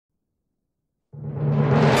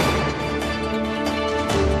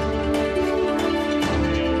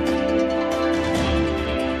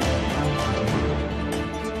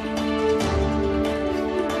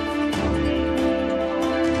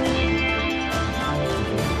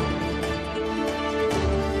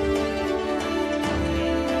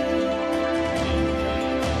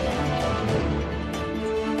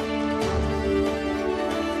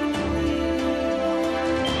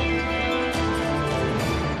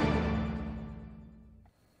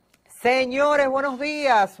Señores, buenos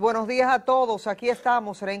días a todos. Aquí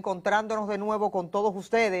estamos reencontrándonos de nuevo con todos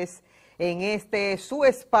ustedes en este su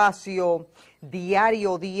espacio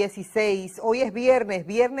Diario 16. Hoy es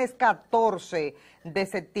viernes 14 de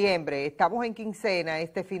septiembre. Estamos en quincena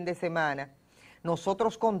este fin de semana.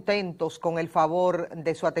 Nosotros contentos con el favor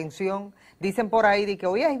de su atención. Dicen por ahí de que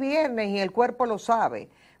hoy es viernes y el cuerpo lo sabe.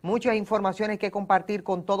 Muchas informaciones que compartir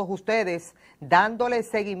con todos ustedes, dándole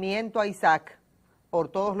seguimiento a Isaac por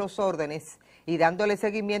todos los órdenes y dándole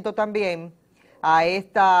seguimiento también a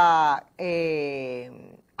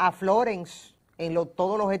a Florence en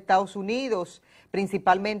todos los Estados Unidos,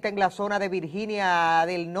 principalmente en la zona de Virginia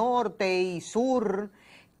del Norte y Sur,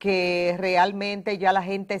 que realmente ya la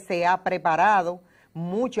gente se ha preparado,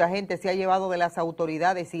 mucha gente se ha llevado de las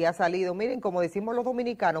autoridades y ha salido, miren, como decimos los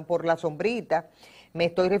dominicanos, por la sombrita. Me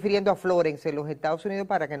estoy refiriendo a Florence en los Estados Unidos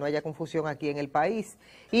para que no haya confusión aquí en el país.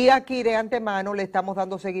 Y aquí de antemano le estamos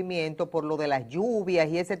dando seguimiento por lo de las lluvias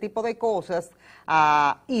y ese tipo de cosas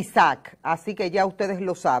a Isaac. Así que ya ustedes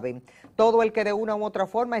lo saben. Todo el que de una u otra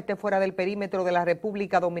forma esté fuera del perímetro de la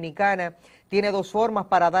República Dominicana tiene dos formas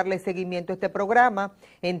para darle seguimiento a este programa,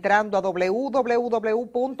 entrando a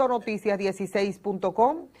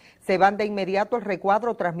www.noticias16.com, se van de inmediato al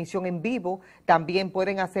recuadro, transmisión en vivo, también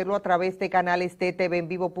pueden hacerlo a través de canales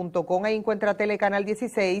tvenvivo.com, ahí encuentra Telecanal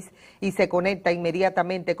 16 y se conecta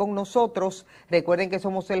inmediatamente con nosotros. Recuerden que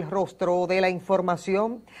somos el rostro de la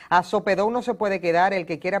información. A Sopedón no se puede quedar el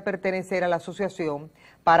que quiera pertenecer a la asociación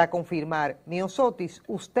para confirmar. Miosotis,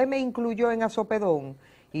 usted me incluyó en Azopedón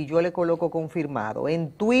y yo le coloco confirmado.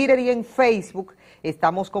 En Twitter y en Facebook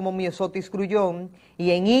estamos como Miosotis Grullón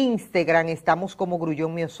y en Instagram estamos como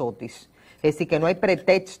Grullón Miosotis. Es decir, que no hay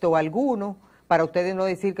pretexto alguno para ustedes no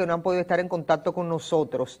decir que no han podido estar en contacto con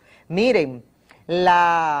nosotros. Miren,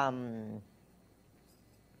 la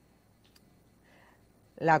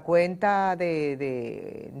cuenta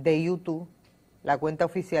de YouTube, la cuenta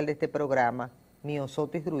oficial de este programa,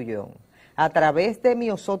 Miosotis Grullón. A través de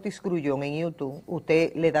Miosotis Grullón en YouTube,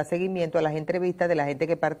 usted le da seguimiento a las entrevistas de la gente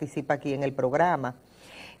que participa aquí en el programa.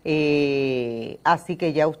 Así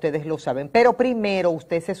que ya ustedes lo saben. Pero primero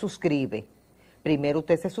usted se suscribe. Y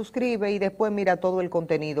después mira todo el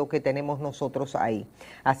contenido que tenemos nosotros ahí.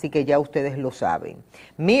 Así que ya ustedes lo saben.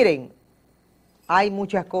 Miren, hay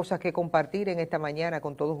muchas cosas que compartir en esta mañana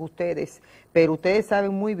con todos ustedes, pero ustedes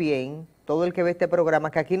saben muy bien, todo el que ve este programa,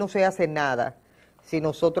 que aquí no se hace nada si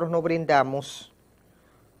nosotros no brindamos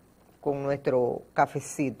con nuestro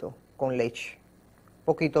cafecito con leche.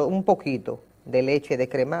 Un poquito de leche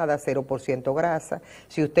descremada, 0% grasa.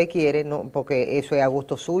 Si usted quiere, no, porque eso es a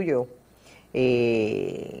gusto suyo.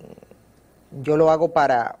 Yo lo hago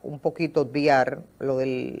para un poquito obviar lo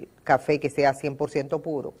del café que sea 100%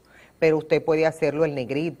 puro, pero usted puede hacerlo el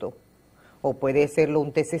negrito, o puede hacerlo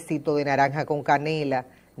un tececito de naranja con canela,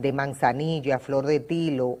 de manzanilla, flor de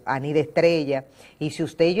tilo, anís de estrella. Y si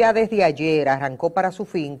usted ya desde ayer arrancó para su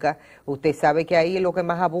finca, usted sabe que ahí lo que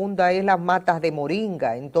más abunda es las matas de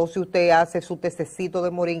moringa. Entonces usted hace su tececito de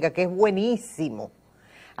moringa, que es buenísimo.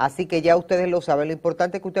 Así que ya ustedes lo saben. Lo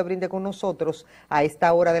importante es que usted brinde con nosotros a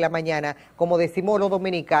esta hora de la mañana. Como decimos los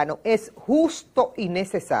dominicanos, es justo y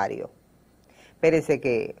necesario. Espérense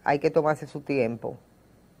que hay que tomarse su tiempo.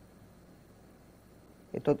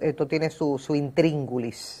 Esto tiene su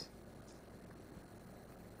intríngulis.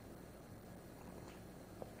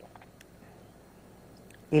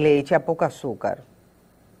 Y le echa poco azúcar.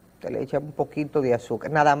 Usted le echa un poquito de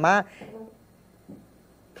azúcar. Nada más,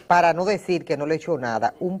 para no decir que no le echo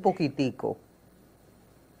nada, un poquitico.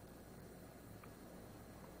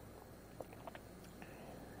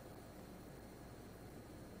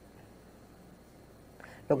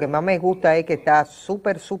 Lo que más me gusta es que está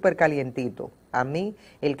súper calientito. A mí,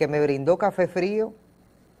 el que me brindó café frío,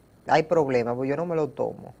 hay problema, porque yo no me lo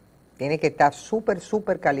tomo. Tiene que estar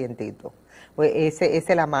súper calientito. Pues esa es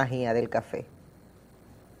la magia del café.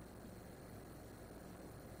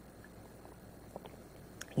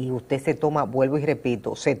 Y usted se toma, vuelvo y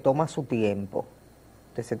repito, se toma su tiempo.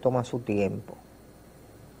 Usted se toma su tiempo.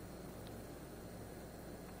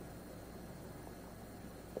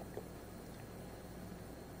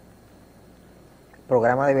 El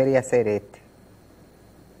programa debería ser este.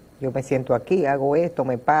 Yo me siento aquí, hago esto,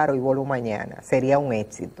 me paro y vuelvo mañana. Sería un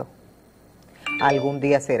éxito. Algún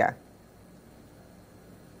día será.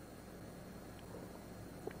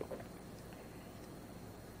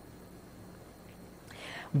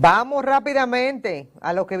 Vamos rápidamente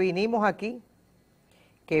a lo que vinimos aquí,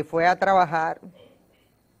 que fue a trabajar.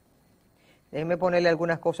 Déjenme ponerle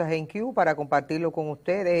algunas cosas en queue para compartirlo con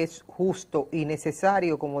ustedes. Es justo y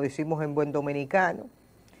necesario, como decimos en buen dominicano.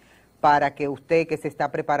 para que usted que se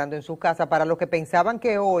está preparando en su casa, para los que pensaban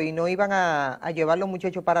que hoy no iban a llevar los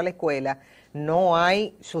muchachos para la escuela, no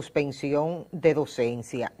hay suspensión de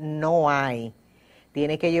docencia, no hay.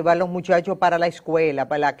 Tiene que llevar los muchachos para la escuela,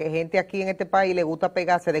 para la que gente aquí en este país le gusta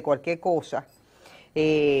pegarse de cualquier cosa,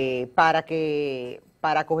 para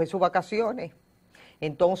coger sus vacaciones.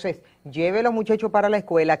 Entonces, lleve los muchachos para la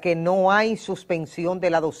escuela, que no hay suspensión de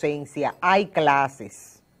la docencia, hay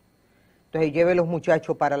clases. Entonces, lleve los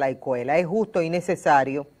muchachos para la escuela. Es justo y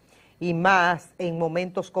necesario, y más en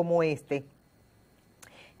momentos como este,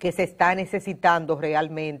 que se está necesitando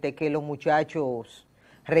realmente que los muchachos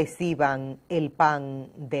reciban el pan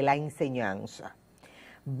de la enseñanza.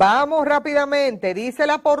 Vamos rápidamente, dice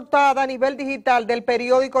la portada a nivel digital del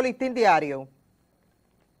periódico Listín Diario.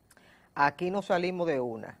 Aquí nos salimos de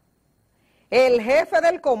una. El jefe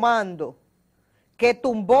del comando que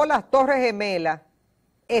tumbó las Torres Gemelas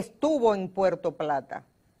estuvo en Puerto Plata.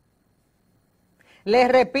 Les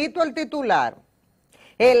repito el titular.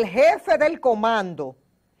 El jefe del comando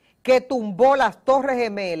que tumbó las Torres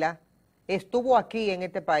Gemelas estuvo aquí en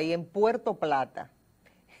este país, en Puerto Plata.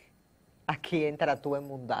 Aquí entra tú en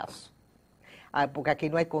mundazo. Porque aquí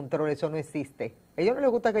no hay control, eso no existe. A ellos no les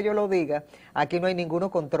gusta que yo lo diga. Aquí no hay ninguno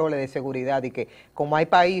control de seguridad. Y que, como hay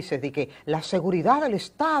países, de que la seguridad del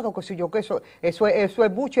Estado, que sé yo, que eso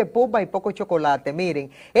es mucho espuma y poco chocolate.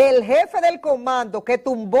 Miren, el jefe del comando que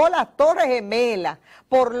tumbó las Torres Gemelas,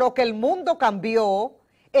 por lo que el mundo cambió,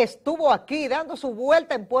 estuvo aquí dando su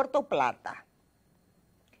vuelta en Puerto Plata.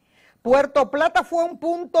 Puerto Plata fue un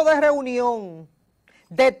punto de reunión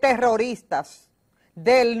de terroristas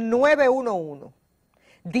del 911.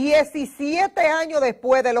 17 años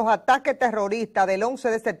después de los ataques terroristas del 11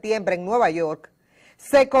 de septiembre en Nueva York,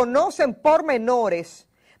 se conocen pormenores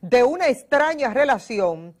de una extraña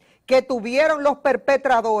relación que tuvieron los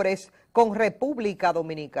perpetradores con República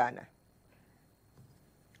Dominicana.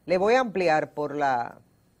 Le voy a ampliar por la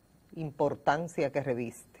importancia que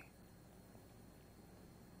reviste.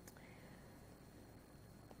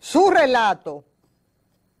 Su relato,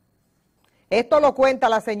 esto lo cuenta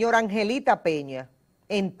la señora Angelita Peña,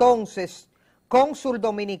 entonces cónsul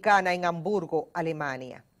dominicana en Hamburgo,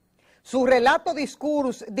 Alemania. Su relato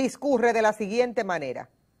discurre de la siguiente manera.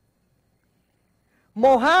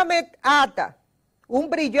 Mohamed Atta, un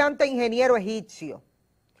brillante ingeniero egipcio,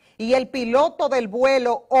 y el piloto del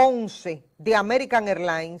vuelo 11 de American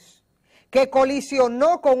Airlines, que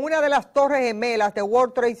colisionó con una de las torres gemelas de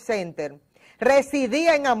World Trade Center,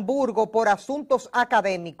 residía en Hamburgo por asuntos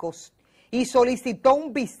académicos y solicitó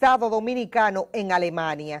un visado dominicano en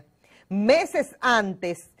Alemania, meses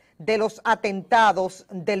antes de los atentados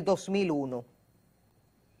del 2001.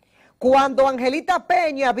 Cuando Angelita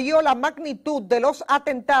Peña vio la magnitud de los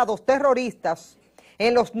atentados terroristas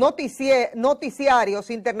en los noticiarios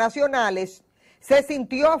internacionales, se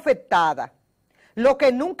sintió afectada. Lo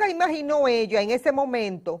que nunca imaginó ella en ese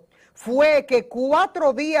momento fue que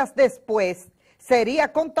 4 días después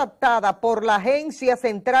sería contactada por la Agencia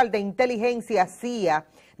Central de Inteligencia CIA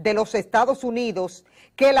de los Estados Unidos,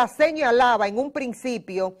 que la señalaba en un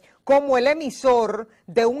principio como el emisor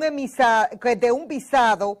de un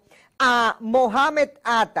visado a Mohamed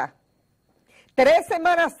Atta. 3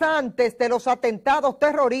 semanas antes de los atentados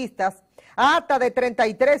terroristas, Atta, de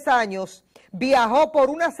 33 años, viajó por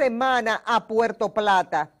una semana a Puerto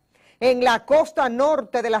Plata, en la costa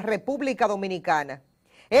norte de la República Dominicana.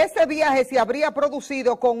 Ese viaje se habría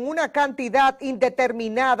producido con una cantidad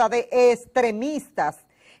indeterminada de extremistas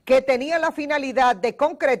que tenían la finalidad de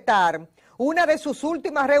concretar una de sus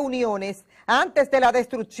últimas reuniones antes de la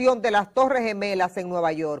destrucción de las Torres Gemelas en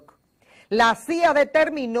Nueva York. La CIA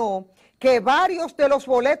determinó que varios de los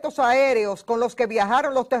boletos aéreos con los que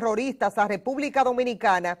viajaron los terroristas a República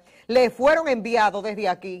Dominicana le fueron enviados desde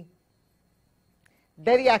aquí.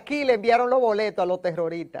 Desde aquí le enviaron los boletos a los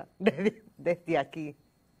terroristas, desde aquí.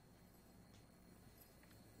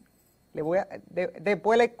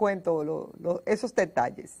 Después les cuento esos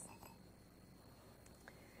detalles.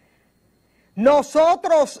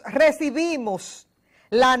 Nosotros recibimos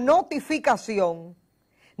la notificación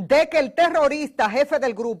de que el terrorista jefe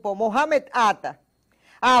del grupo, Mohamed Atta,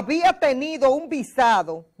 había tenido un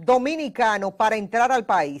visado dominicano para entrar al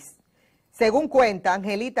país, según cuenta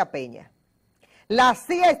Angelita Peña. La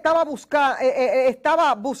CIA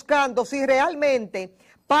estaba buscando si realmente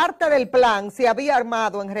parte del plan se había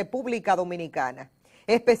armado en República Dominicana,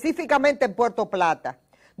 específicamente en Puerto Plata,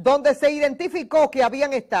 donde se identificó que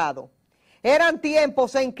habían estado. Eran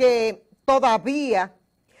tiempos en que todavía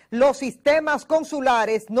los sistemas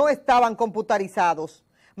consulares no estaban computarizados,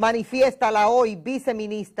 manifiesta la hoy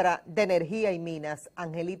viceministra de Energía y Minas,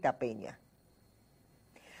 Angelita Peña.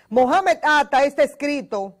 Mohamed Atta está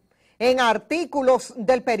escrito en artículos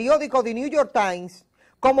del periódico The New York Times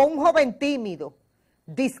como un joven tímido,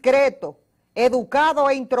 discreto, educado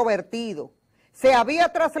e introvertido. Se había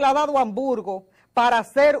trasladado a Hamburgo para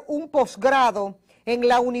hacer un posgrado en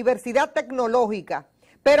la Universidad Tecnológica,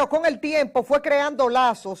 pero con el tiempo fue creando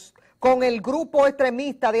lazos con el grupo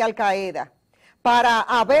extremista de Al Qaeda, para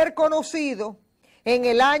haber conocido en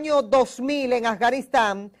el año 2000 en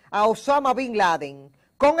Afganistán a Osama Bin Laden.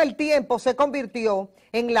 Con el tiempo se convirtió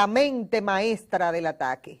en la mente maestra del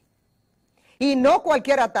ataque. Y no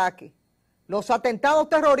cualquier ataque. Los atentados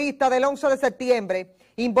terroristas del 11 de septiembre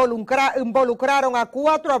involucraron a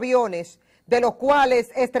 4 aviones, de los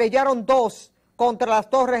cuales estrellaron 2 contra las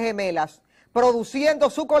Torres Gemelas,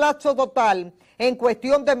 produciendo su colapso total en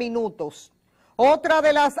cuestión de minutos. Otra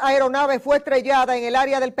de las aeronaves fue estrellada en el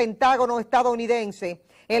área del Pentágono estadounidense,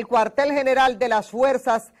 el cuartel general de las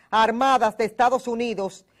Fuerzas Armadas de Estados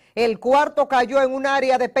Unidos. El cuarto cayó en un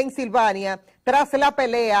área de Pensilvania tras la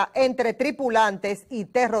pelea entre tripulantes y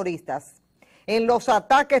terroristas. En los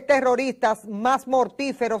ataques terroristas más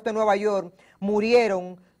mortíferos de Nueva York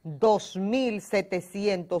murieron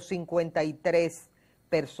 2.753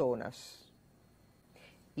 personas.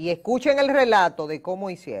 Y escuchen el relato de cómo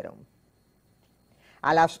hicieron.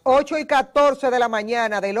 A las 8:14 de la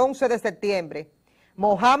mañana del 11 de septiembre,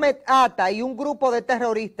 Mohamed Atta y un grupo de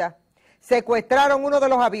terroristas secuestraron uno de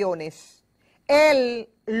los aviones. Él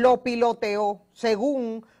lo piloteó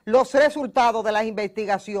según los resultados de las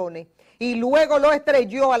investigaciones y luego lo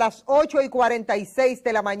estrelló a las 8:46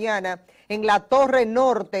 de la mañana en la torre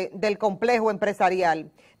norte del complejo empresarial.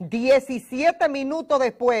 17 minutos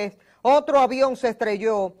después, otro avión se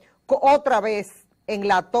estrelló otra vez en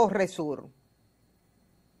la torre sur.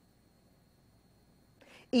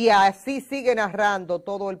 Y así sigue narrando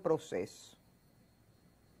todo el proceso.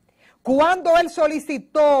 Cuando él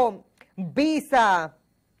solicitó visa,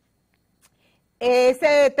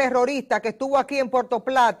 ese terrorista que estuvo aquí en Puerto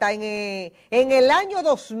Plata, en el año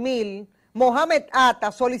 2000, Mohamed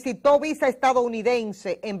Atta solicitó visa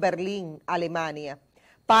estadounidense en Berlín, Alemania,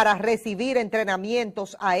 para recibir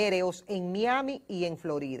entrenamientos aéreos en Miami y en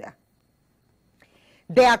Florida.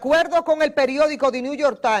 De acuerdo con el periódico The New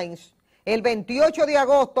York Times, el 28 de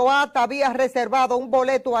agosto, Atta había reservado un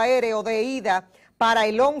boleto aéreo de ida para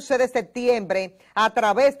el 11 de septiembre a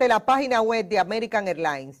través de la página web de American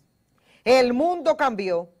Airlines. El mundo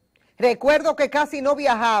cambió. Recuerdo que casi no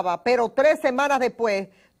viajaba, pero 3 semanas después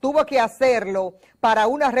tuvo que hacerlo para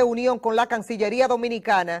una reunión con la Cancillería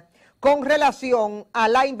Dominicana con relación a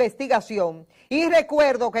la investigación. Y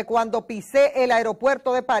recuerdo que cuando pisé el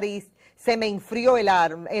aeropuerto de París, se me enfrió el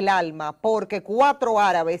alma, porque 4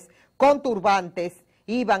 árabes con turbantes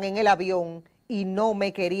iban en el avión y no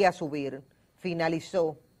me quería subir.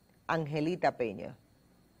 Finalizó Angelita Peña,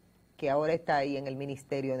 que ahora está ahí en el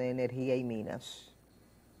Ministerio de Energía y Minas.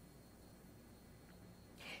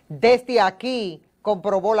 Desde aquí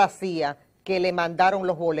comprobó la CIA que le mandaron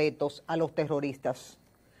los boletos a los terroristas,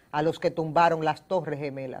 a los que tumbaron las Torres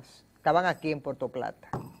Gemelas. Estaban aquí en Puerto Plata.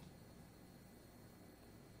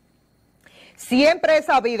 Siempre he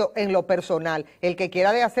sabido, en lo personal, el que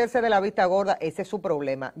quiera de hacerse de la vista gorda, ese es su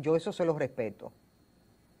problema. Yo eso se lo respeto.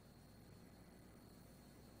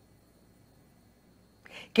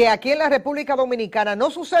 Que aquí en la República Dominicana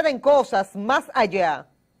no suceden cosas más allá,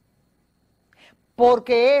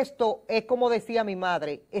 porque esto es como decía mi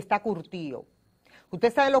madre, está curtido.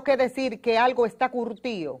 ¿Usted sabe lo que es decir que algo está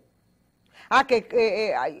curtido? Aquí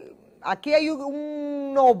hay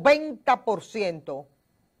un 90%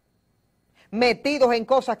 metidos en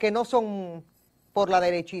cosas que no son por la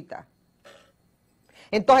derechita.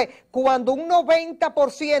 Entonces, cuando un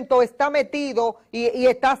 90% está metido y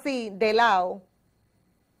está así de lado,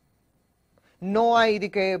 no hay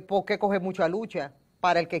de que por qué coger mucha lucha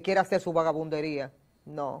para el que quiera hacer su vagabundería.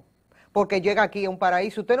 No, porque llega aquí a un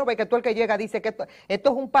paraíso. Usted no ve que todo el que llega dice que esto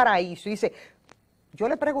es un paraíso. Y dice, yo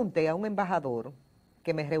le pregunté a un embajador,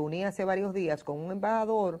 que me reuní hace varios días con un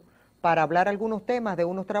embajador para hablar algunos temas de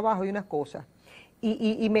unos trabajos y unas cosas.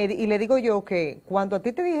 Y le digo yo que cuando a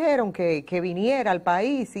ti te dijeron que viniera al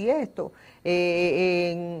país y esto,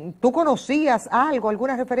 ¿tú conocías algo,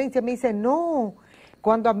 alguna referencia? Me dice, no.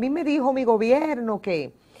 Cuando a mí me dijo mi gobierno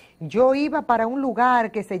que yo iba para un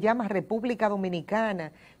lugar que se llama República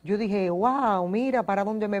Dominicana, yo dije, wow, mira para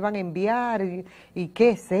dónde me van a enviar, y qué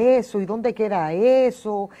es eso, y dónde queda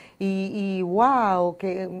eso, y wow,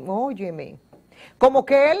 que, óyeme. Como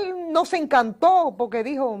que él no se encantó porque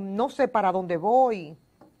dijo, no sé para dónde voy.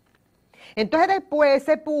 Entonces después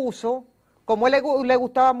se puso, como él le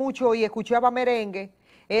gustaba mucho y escuchaba merengue,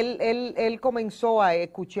 él comenzó a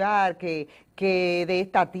escuchar que de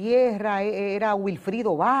esta tierra era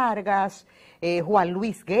Wilfrido Vargas, Juan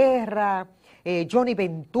Luis Guerra, Johnny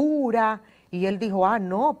Ventura, y él dijo, ah,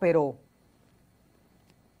 no, pero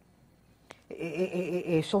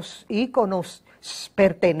esos íconos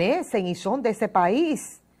pertenecen y son de ese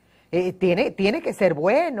país, tiene que ser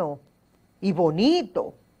bueno y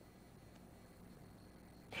bonito.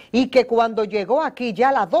 Y que cuando llegó aquí ya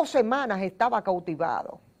a las 2 semanas estaba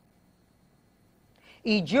cautivado.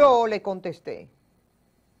 Y yo le contesté,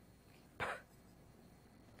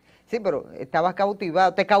 sí, pero estabas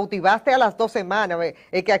cautivado, te cautivaste a las 2 semanas,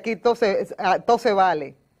 es que aquí todo se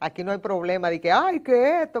vale, aquí no hay problema de que, ay,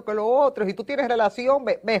 que esto, que lo otro, si tú tienes relación,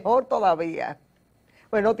 mejor todavía,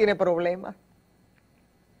 pues no tiene problema.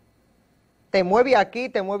 Te mueve aquí,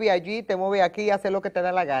 te mueve allí, te mueve aquí, hace lo que te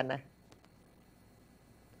da la gana.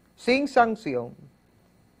 Sin sanción.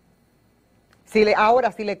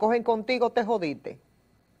 Ahora, si le cogen contigo, te jodiste.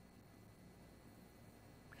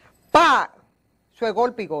 ¡Pa! Eso es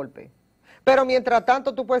golpe y golpe. Pero mientras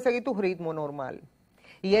tanto, tú puedes seguir tu ritmo normal.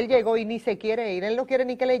 Y él llegó y ni se quiere ir. Él no quiere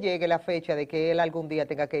ni que le llegue la fecha de que él algún día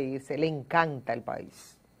tenga que irse. Le encanta el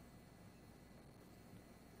país.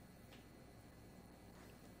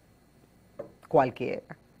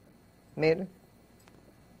 Cualquiera. Miren.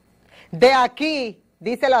 De aquí,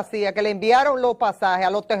 dice la CIA, que le enviaron los pasajes a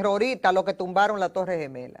los terroristas, a los que tumbaron la Torre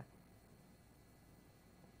Gemela.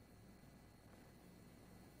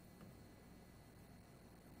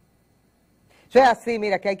 O sea, así,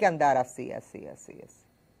 mira, que hay que andar así.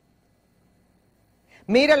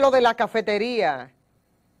 Miren lo de la cafetería,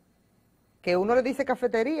 que uno le dice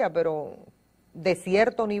cafetería, pero de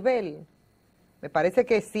cierto nivel. Me parece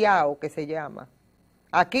que es Ciao, que se llama.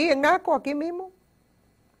 Aquí en Naco, aquí mismo,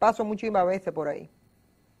 paso muchísimas veces por ahí.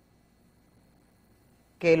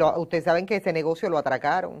 Que ustedes saben que ese negocio lo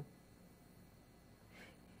atracaron.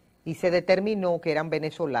 Y se determinó que eran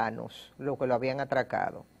venezolanos los que lo habían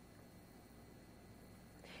atracado.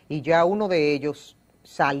 Y ya uno de ellos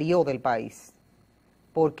salió del país,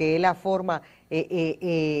 porque es la forma,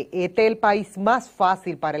 este es el país más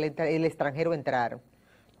fácil para el extranjero entrar.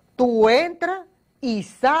 Tú entras y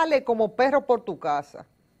sales como perro por tu casa.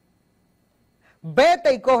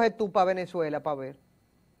 Vete y coge tú para Venezuela para ver.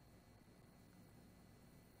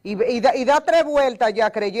 Y da 3 vueltas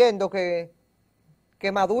ya creyendo que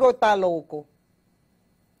Maduro está loco,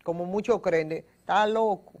 como muchos creen, está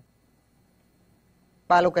loco.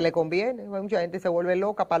 Para lo que le conviene. Mucha gente se vuelve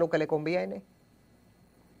loca para lo que le conviene.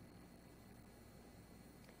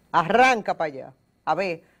 Arranca para allá. A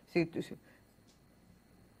ver, si entonces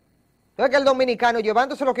que el dominicano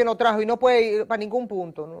llevándose lo que no trajo y no puede ir para ningún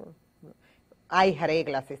punto. ¿No? Hay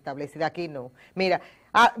reglas establecidas, aquí no. Mira,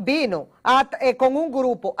 vino con un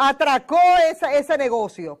grupo, atracó ese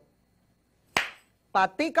negocio.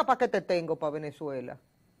 Patica para que te tengo para Venezuela.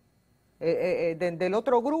 Del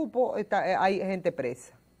otro grupo hay gente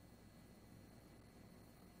presa.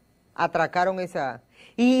 Atracaron esa.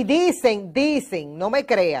 Y dicen, no me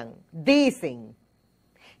crean, dicen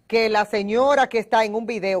que la señora que está en un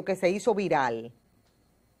video que se hizo viral,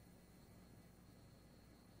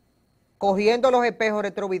 cogiendo los espejos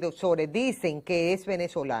retrovisores, dicen que es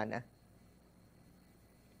venezolana.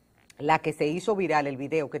 La que se hizo viral, el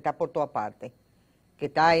video que está por todas partes, que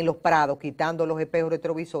está en los prados quitando los espejos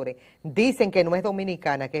retrovisores, dicen que no es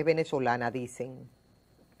dominicana, que es venezolana, dicen.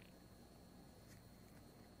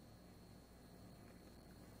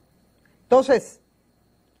 Entonces,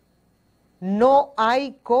 no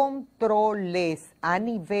hay controles a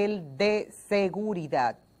nivel de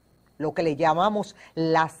seguridad, lo que le llamamos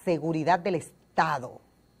la seguridad del Estado,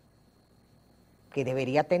 que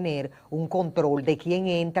debería tener un control de quién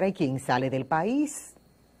entra y quién sale del país.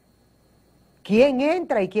 ¿Quién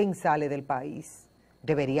entra y quién sale del país?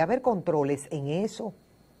 Debería haber controles en eso.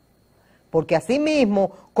 Porque así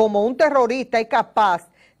mismo, como un terrorista es capaz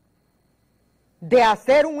de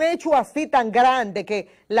hacer un hecho así tan grande que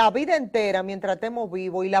la vida entera, mientras estemos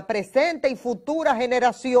vivos, y la presente y futuras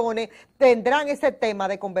generaciones tendrán ese tema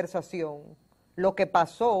de conversación. Lo que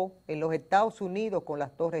pasó en los Estados Unidos con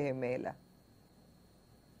las Torres Gemelas.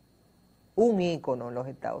 Un ícono en los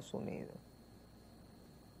Estados Unidos.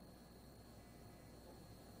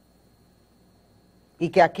 Y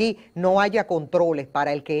que aquí no haya controles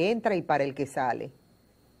para el que entra y para el que sale.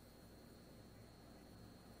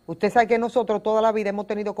 Usted sabe que nosotros toda la vida hemos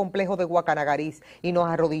tenido complejos de guacanagariz y nos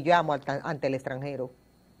arrodillamos ante el extranjero.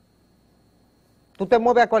 Tú te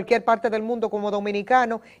mueves a cualquier parte del mundo como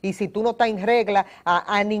dominicano y si tú no estás en regla,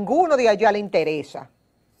 a ninguno de allá le interesa.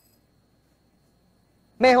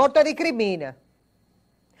 Mejor te discrimina.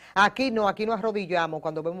 Aquí no arrodillamos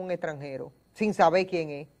cuando vemos un extranjero, sin saber quién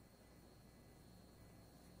es.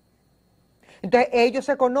 Entonces ellos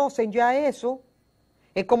se conocen ya eso.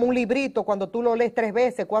 Es como un librito cuando tú lo lees 3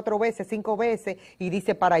 veces, 4 veces, 5 veces y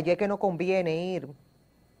dice para allá que no conviene ir.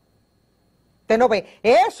 Usted no ve,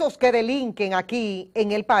 esos que delinquen aquí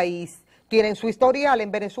en el país tienen su historial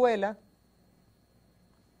en Venezuela.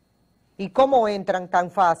 ¿Y cómo entran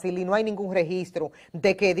tan fácil y no hay ningún registro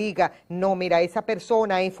de que diga, no, mira, esa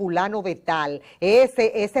persona es fulano de tal,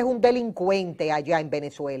 ese es un delincuente allá en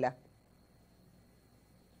Venezuela?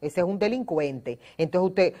 Ese es un delincuente. Entonces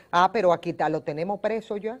usted, pero aquí está, lo tenemos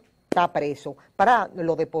preso ya, está preso.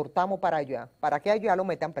 Lo deportamos para allá, para que allá lo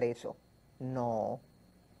metan preso. No,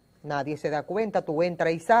 nadie se da cuenta, tú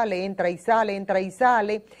entras y sales, entra y sale, entra y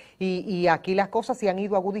sale, y aquí las cosas se han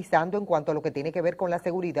ido agudizando en cuanto a lo que tiene que ver con la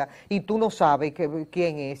seguridad, y tú no sabes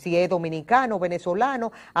quién es, si es dominicano,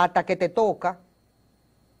 venezolano, hasta que te toca,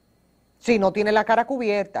 si no tiene la cara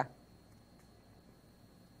cubierta.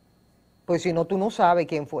 Pues si no, tú no sabes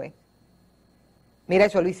quién fue. Mira,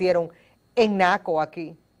 eso lo hicieron en Naco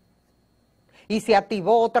aquí. Y se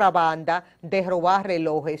activó otra banda de robar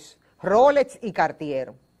relojes, Rolex y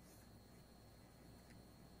Cartier.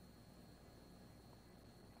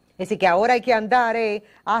 Es decir, que ahora hay que andar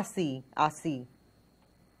así. Así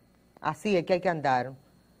es que hay que andar.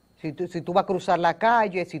 Si tú vas a cruzar la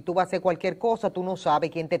calle, si tú vas a hacer cualquier cosa, tú no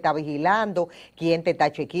sabes quién te está vigilando, quién te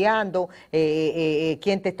está chequeando,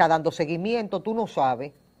 quién te está dando seguimiento, tú no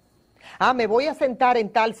sabes. Me voy a sentar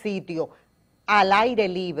en tal sitio, al aire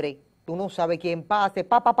libre, tú no sabes quién pase,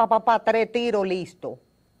 3 tiros, listo.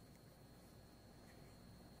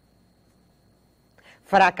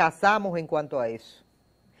 Fracasamos en cuanto a eso.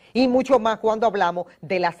 Y mucho más cuando hablamos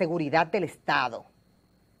de la seguridad del Estado.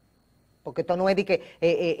 Porque esto no es de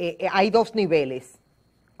que hay 2 niveles.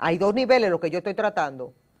 Hay 2 niveles lo que yo estoy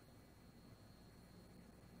tratando.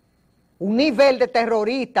 Un nivel de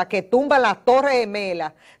terrorista que tumba las Torres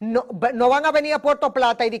Gemelas. No van a venir a Puerto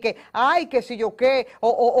Plata y de que, que si yo qué,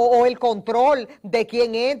 o el control de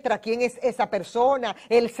quién entra, quién es esa persona,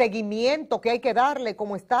 el seguimiento que hay que darle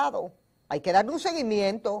como Estado. Hay que darle un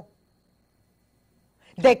seguimiento.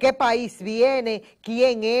 ¿De qué país viene?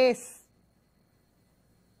 ¿Quién es?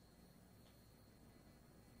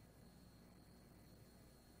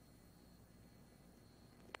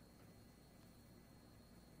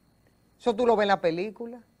 Eso tú lo ves en la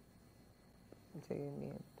película. El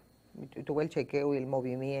seguimiento. Y tú ves el chequeo y el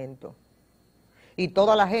movimiento. Y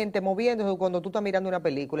toda la gente moviéndose cuando tú estás mirando una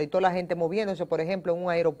película. Y toda la gente moviéndose, por ejemplo, en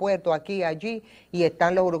un aeropuerto, aquí, allí. Y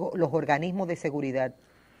están los organismos de seguridad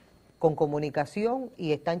con comunicación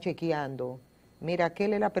y están chequeando. Mira,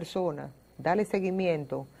 aquel es la persona. Dale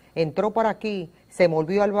seguimiento. Entró por aquí, se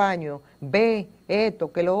volvió al baño, ve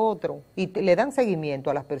esto, que lo otro, y le dan seguimiento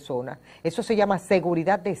a las personas. Eso se llama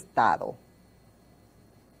seguridad de Estado.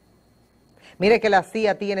 Mire que la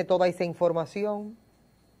CIA tiene toda esa información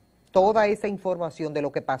de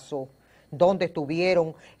lo que pasó, dónde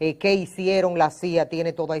estuvieron, qué hicieron, la CIA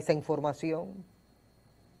tiene toda esa información.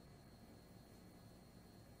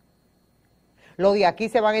 Lo de aquí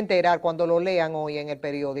se van a enterar cuando lo lean hoy en el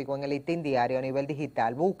periódico, en el listín diario a nivel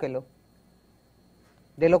digital, búsquelo.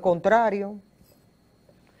 De lo contrario,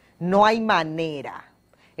 no hay manera.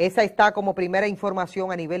 Esa está como primera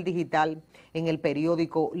información a nivel digital en el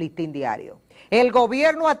periódico Listín Diario. El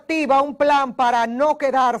gobierno activa un plan para no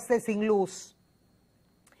quedarse sin luz.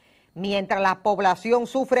 Mientras la población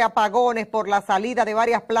sufre apagones por la salida de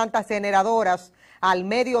varias plantas generadoras, al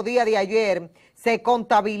mediodía de ayer se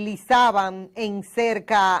contabilizaban en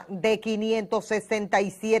cerca de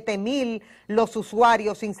 567,000 los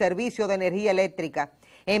usuarios sin servicio de energía eléctrica.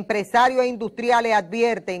 Empresarios e industriales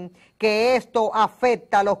advierten que esto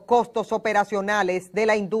afecta los costos operacionales de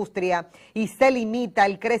la industria y se limita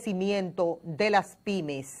el crecimiento de las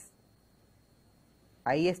pymes.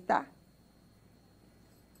 Ahí está.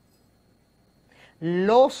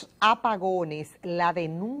 Los apagones, la de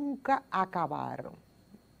nunca acabar.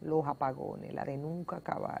 Los apagones, la de nunca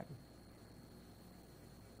acabar.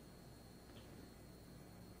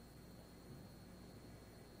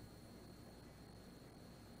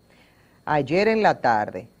 Ayer en la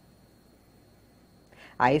tarde,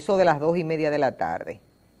 a eso de las 2:30 de la tarde,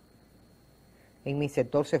 en mi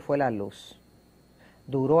sector se fue la luz.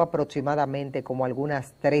 Duró aproximadamente como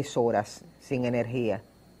algunas 3 horas sin energía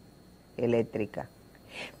eléctrica.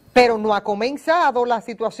 Pero no ha comenzado la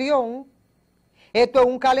situación. Esto es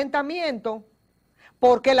un calentamiento,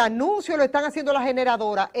 porque el anuncio lo están haciendo las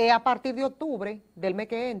generadoras a partir de octubre del mes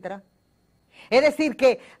que entra. Es decir,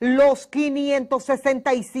 que los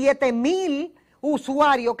 567,000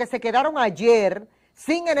 usuarios que se quedaron ayer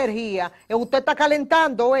sin energía, usted está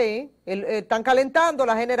calentando, están calentando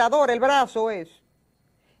la generadora, el brazo es.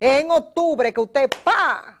 En octubre que usted,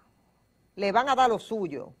 ¡pa!, le van a dar lo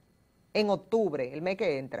suyo. En octubre, el mes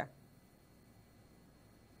que entra.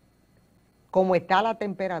 Como está la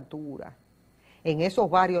temperatura, en esos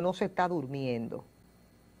barrios no se está durmiendo.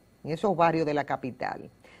 En esos barrios de la capital,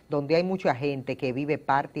 donde hay mucha gente que vive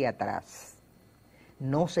parte atrás,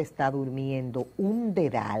 no se está durmiendo un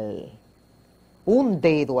dedal. Un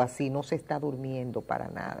dedo así no se está durmiendo para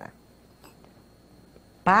nada.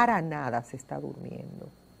 Para nada se está durmiendo.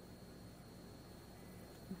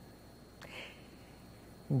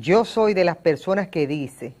 Yo soy de las personas que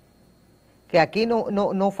dice que aquí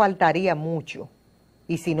no faltaría mucho.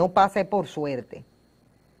 Y si no pasa es por suerte.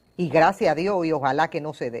 Y gracias a Dios y ojalá que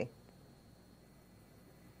no se dé.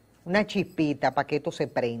 Una chispita para que esto se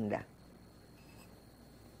prenda.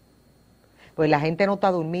 Pues la gente no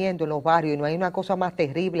está durmiendo en los barrios y no hay una cosa más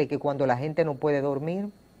terrible que cuando la gente no puede dormir.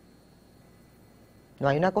 No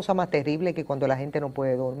hay una cosa más terrible que cuando la gente no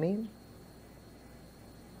puede dormir.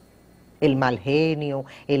 El mal genio,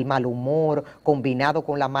 el mal humor, combinado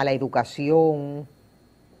con la mala educación.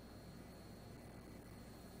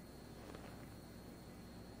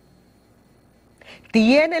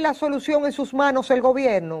 ¿Tiene la solución en sus manos el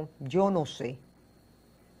gobierno? Yo no sé.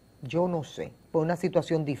 Yo no sé. Por una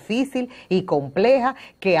situación difícil y compleja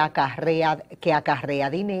que acarrea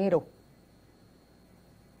dinero.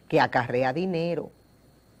 Que acarrea dinero.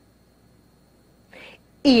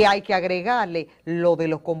 Y hay que agregarle lo de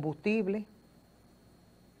los combustibles.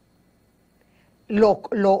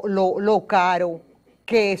 Lo caro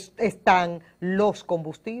que están los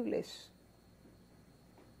combustibles.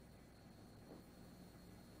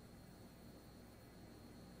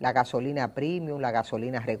 La gasolina premium, la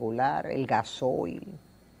gasolina regular, el gasoil,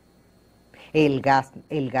 el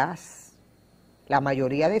gas. La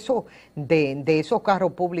mayoría de esos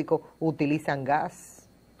carros públicos utilizan gas.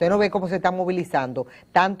 Usted no ve cómo se está movilizando,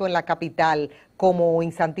 tanto en la capital como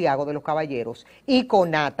en Santiago de los Caballeros. Y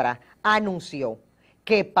Conatra anunció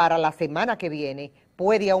que para la semana que viene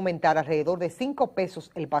puede aumentar alrededor de 5 pesos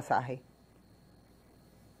el pasaje.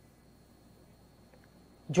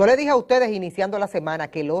 Yo le dije a ustedes iniciando la semana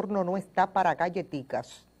que el horno no está para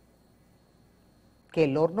galletitas. Que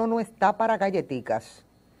el horno no está para galletitas.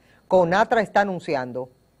 Conatra está anunciando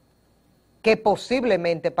que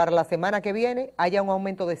posiblemente para la semana que viene haya un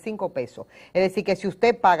aumento de 5 pesos. Es decir, que si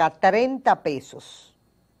usted paga 30 pesos,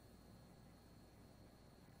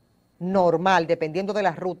 normal, dependiendo de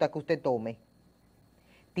la ruta que usted tome,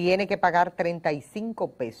 tiene que pagar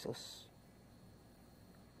 35 pesos.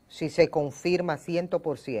 Si se confirma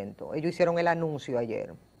 100%. Ellos hicieron el anuncio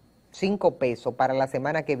ayer. 5 pesos para la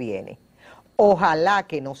semana que viene. Ojalá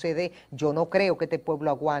que no se dé. Yo no creo que este pueblo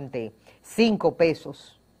aguante 5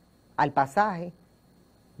 pesos al pasaje.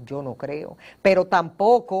 Yo no creo. Pero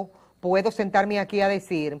tampoco puedo sentarme aquí a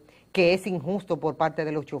decir que es injusto por parte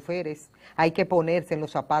de los choferes. Hay que ponerse en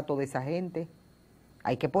los zapatos de esa gente.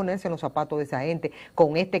 Hay que ponerse en los zapatos de esa gente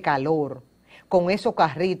con este calor, con esos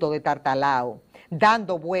carritos de tartalao,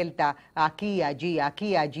 dando vuelta aquí, allí,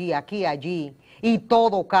 aquí, allí, aquí, allí, y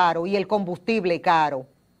todo caro, y el combustible caro,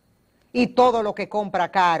 y todo lo que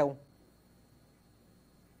compra caro,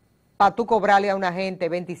 para tú cobrarle a una gente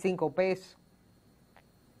 25 pesos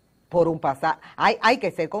por un pasaje. Hay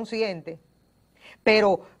que ser consciente,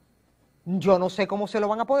 pero yo no sé cómo se lo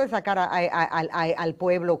van a poder sacar al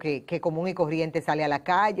pueblo que común y corriente sale a la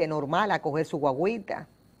calle, normal, a coger su guagüita,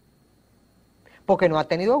 porque no ha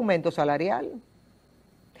tenido aumento salarial.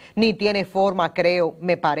 Ni tiene forma, creo,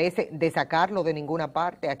 me parece, de sacarlo de ninguna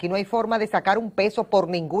parte. Aquí no hay forma de sacar un peso por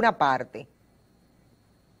ninguna parte.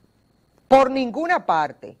 Por ninguna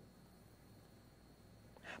parte.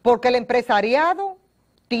 Porque el empresariado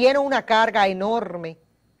tiene una carga enorme.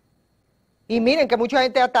 Y miren que mucha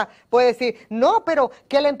gente hasta puede decir, no, pero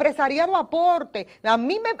que el empresariado aporte. A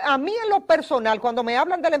mí en lo personal, cuando me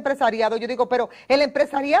hablan del empresariado, yo digo, pero el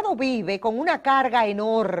empresariado vive con una carga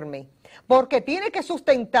enorme. Porque tiene que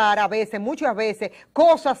sustentar a veces, muchas veces,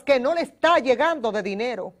 cosas que no le está llegando de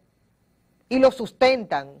dinero. Y lo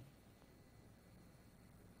sustentan.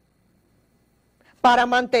 Para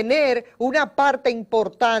mantener una parte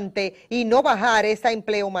importante y no bajar esa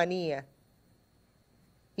empleomanía.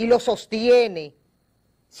 Y lo sostiene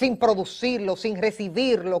sin producirlo, sin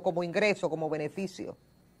recibirlo como ingreso, como beneficio.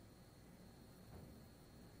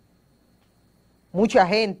 Mucha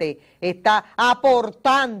gente está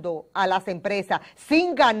aportando a las empresas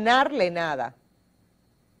sin ganarle nada.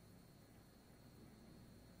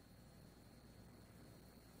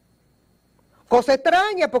 Cosa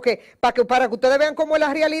extraña, porque para que ustedes vean cómo es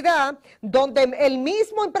la realidad, donde el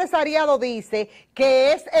mismo empresariado dice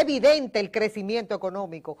que es evidente el crecimiento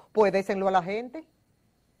económico, pues désenlo a la gente.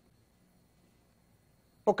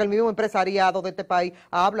 Porque el mismo empresariado de este país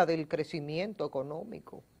habla del crecimiento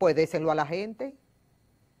económico, pues désenlo a la gente.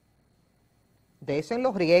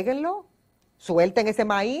 Désenlo, riéguenlo, suelten ese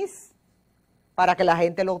maíz para que la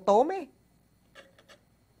gente lo tome.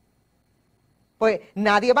 Pues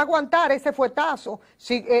nadie va a aguantar ese fuetazo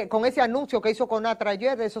con ese anuncio que hizo Conatra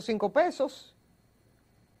ayer de esos 5 pesos.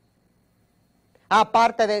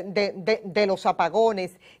 Aparte de los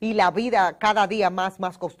apagones y la vida cada día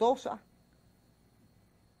más costosa.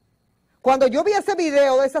 Cuando yo vi ese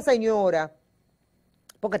video de esa señora,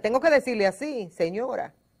 porque tengo que decirle así,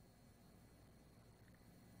 señora,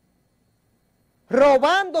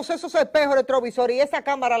 robándose esos espejos retrovisores y esa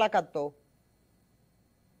cámara la captó.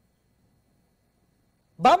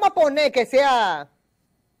 Vamos a poner que sea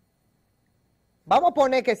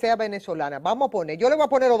venezolana, yo le voy a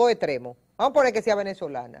poner los 2 extremos, vamos a poner que sea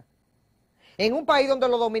venezolana. En un país donde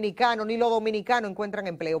ni los dominicanos encuentran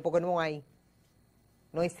empleo, porque no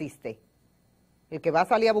existe. El que va a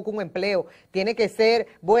salir a buscar un empleo tiene que ser,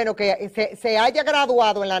 bueno, que se haya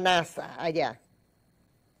graduado en la NASA allá.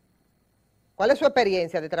 ¿Cuál es su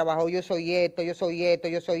experiencia de trabajo? Yo soy esto,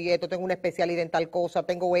 tengo una especialidad en tal cosa,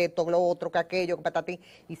 tengo esto, lo otro, que aquello, que patatín.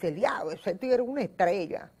 Y dice, diablo, ese tío era una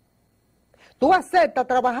estrella. Tú aceptas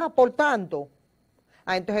trabajar por tanto.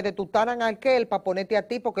 Entonces de tu taran aquel para ponerte a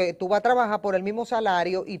ti, porque tú vas a trabajar por el mismo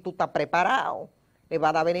salario y tú estás preparado. Le va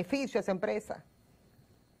a dar beneficio a esa empresa.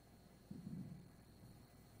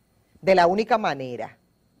 De la única manera.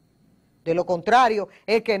 De lo contrario,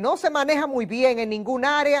 el que no se maneja muy bien en ningún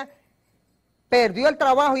área, perdió el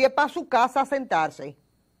trabajo y es para su casa a sentarse.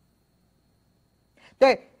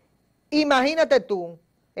 Entonces, imagínate tú,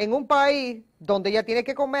 en un país donde ella tiene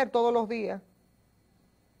que comer todos los días,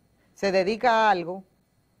 se dedica a algo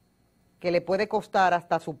que le puede costar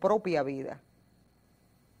hasta su propia vida.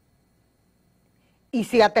 Y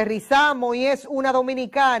si aterrizamos y es una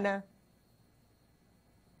dominicana,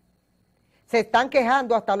 se están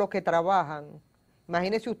quejando hasta los que trabajan.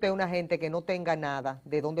 Imagínese usted una gente que no tenga nada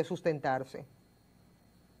de dónde sustentarse,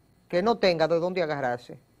 que no tenga de dónde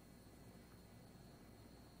agarrarse.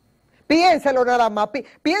 Piénselo nada más,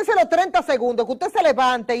 piénselo 30 segundos, que usted se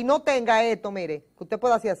levante y no tenga esto, mire, que usted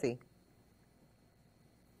pueda hacer así.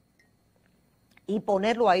 Y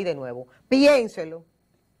ponerlo ahí de nuevo. Piénselo.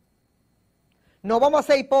 No vamos a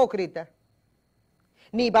ser hipócritas,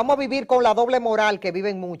 ni vamos a vivir con la doble moral que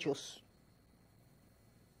viven muchos.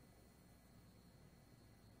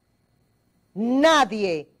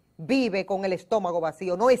 Nadie vive con el estómago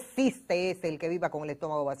vacío, no existe ese el que viva con el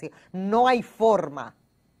estómago vacío, no hay forma.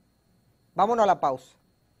 Vámonos a la pausa.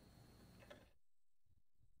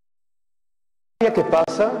 Cada día que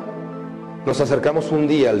pasa, nos acercamos un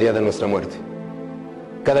día al día de nuestra muerte.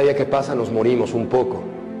 Cada día que pasa nos morimos un poco.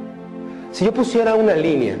 Si yo pusiera una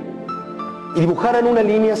línea y dibujara en una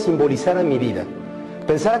línea simbolizara mi vida,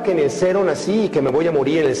 pensara que en el 0 nací y que me voy a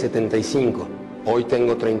morir en el 75. Hoy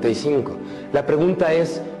tengo 35. La pregunta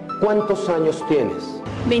es, ¿cuántos años tienes?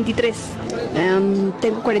 23.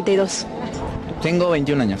 Tengo 42. Tengo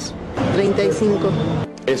 21 años. 35.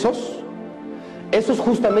 Esos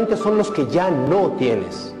justamente son los que ya no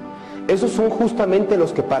tienes. Esos son justamente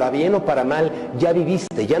los que para bien o para mal ya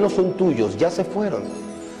viviste, ya no son tuyos, ya se fueron.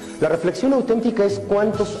 La reflexión auténtica es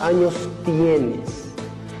cuántos años tienes.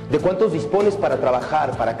 De cuántos dispones para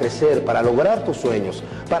trabajar, para crecer, para lograr tus sueños,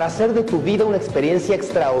 para hacer de tu vida una experiencia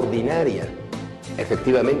extraordinaria.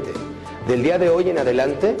 Efectivamente, del día de hoy en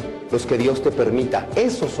adelante, los que Dios te permita,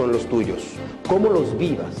 esos son los tuyos. ¿Cómo los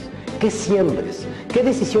vivas? ¿Qué siembres? ¿Qué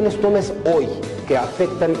decisiones tomes hoy que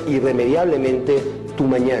afectan irremediablemente tu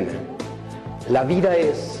mañana? La vida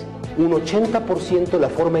es un 80% la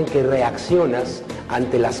forma en que reaccionas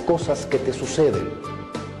ante las cosas que te suceden.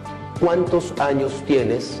 ¿Cuántos años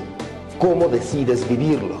tienes? ¿Cómo decides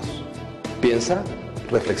vivirlos? Piensa,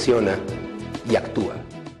 reflexiona y actúa.